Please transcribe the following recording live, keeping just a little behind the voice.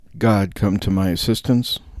God, come to my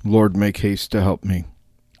assistance. Lord, make haste to help me.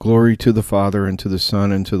 Glory to the Father, and to the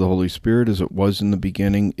Son, and to the Holy Spirit, as it was in the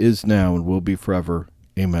beginning, is now, and will be forever.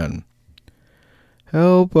 Amen.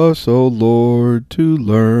 Help us, O Lord, to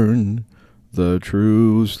learn the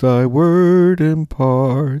truths thy word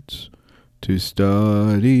imparts, to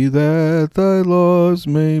study that thy laws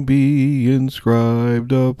may be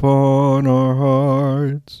inscribed upon our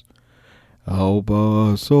hearts. Help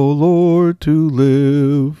us, O Lord, to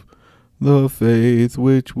live the faith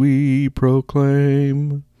which we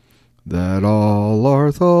proclaim, that all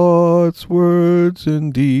our thoughts, words,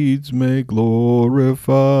 and deeds may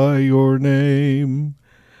glorify your name.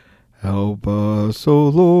 Help us, O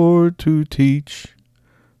Lord, to teach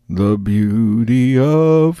the beauty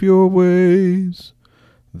of your ways,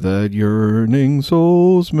 that yearning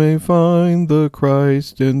souls may find the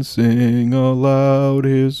Christ and sing aloud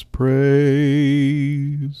his praise.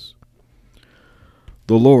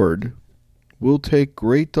 The Lord will take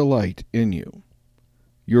great delight in you.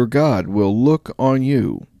 Your God will look on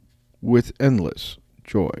you with endless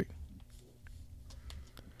joy.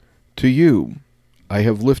 To you I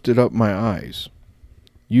have lifted up my eyes,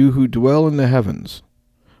 you who dwell in the heavens,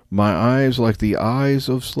 my eyes like the eyes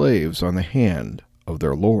of slaves on the hand of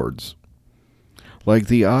their lords, like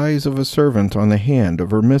the eyes of a servant on the hand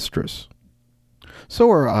of her mistress. So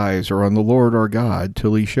our eyes are on the Lord our God,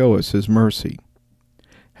 till he show us his mercy.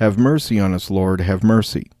 Have mercy on us, Lord, have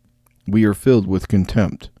mercy. We are filled with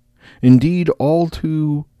contempt. Indeed, all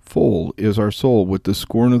too full is our soul with the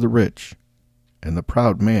scorn of the rich, and the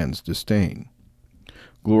proud man's disdain.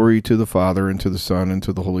 Glory to the Father, and to the Son, and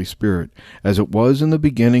to the Holy Spirit, as it was in the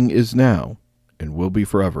beginning, is now, and will be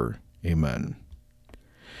forever. Amen.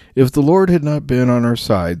 If the Lord had not been on our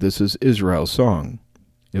side, this is Israel's song.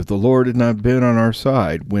 If the Lord had not been on our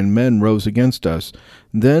side when men rose against us,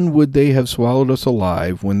 then would they have swallowed us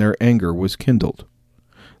alive when their anger was kindled.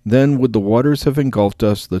 Then would the waters have engulfed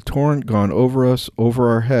us, the torrent gone over us, over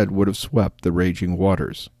our head would have swept the raging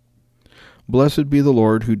waters. Blessed be the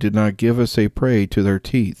Lord, who did not give us a prey to their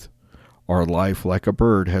teeth. Our life like a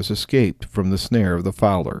bird has escaped from the snare of the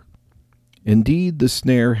fowler. Indeed, the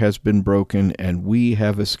snare has been broken, and we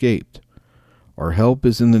have escaped. Our help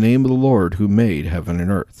is in the name of the Lord, who made heaven and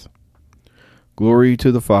earth. Glory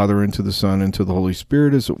to the Father, and to the Son, and to the Holy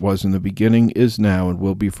Spirit, as it was in the beginning, is now, and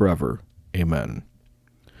will be forever. Amen.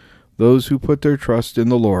 Those who put their trust in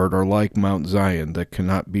the Lord are like Mount Zion, that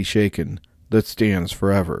cannot be shaken, that stands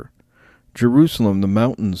forever. Jerusalem, the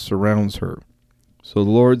mountains, surrounds her. So the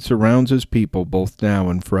Lord surrounds his people both now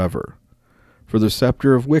and forever. For the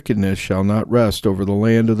scepter of wickedness shall not rest over the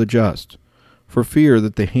land of the just, for fear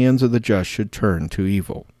that the hands of the just should turn to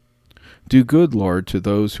evil. Do good, Lord, to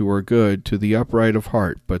those who are good, to the upright of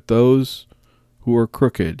heart, but those who are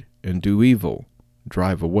crooked and do evil,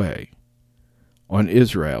 drive away. On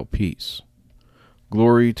Israel, peace.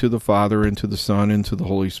 Glory to the Father, and to the Son, and to the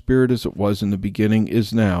Holy Spirit, as it was in the beginning,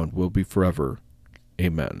 is now, and will be forever.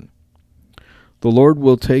 Amen. The Lord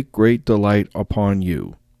will take great delight upon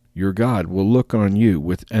you. Your God will look on you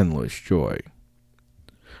with endless joy.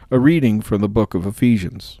 A reading from the book of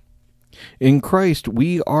Ephesians. In Christ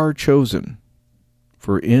we are chosen,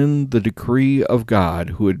 for in the decree of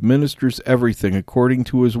God, who administers everything according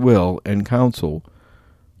to his will and counsel,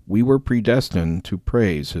 we were predestined to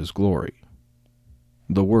praise his glory.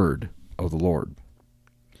 The word of the Lord.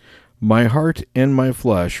 My heart and my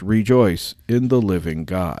flesh rejoice in the living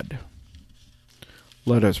God.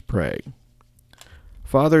 Let us pray.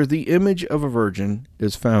 Father, the image of a virgin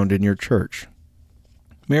is found in your church.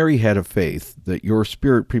 Mary had a faith that your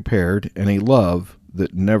Spirit prepared, and a love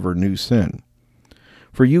that never knew sin.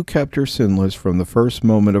 For you kept her sinless from the first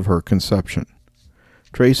moment of her conception.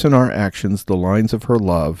 Trace in our actions the lines of her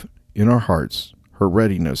love, in our hearts her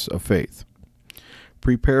readiness of faith.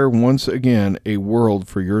 Prepare once again a world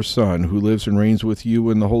for your Son, who lives and reigns with you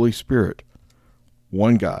in the Holy Spirit,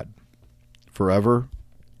 one God, forever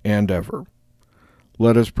and ever.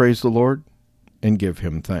 Let us praise the Lord and give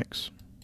him thanks.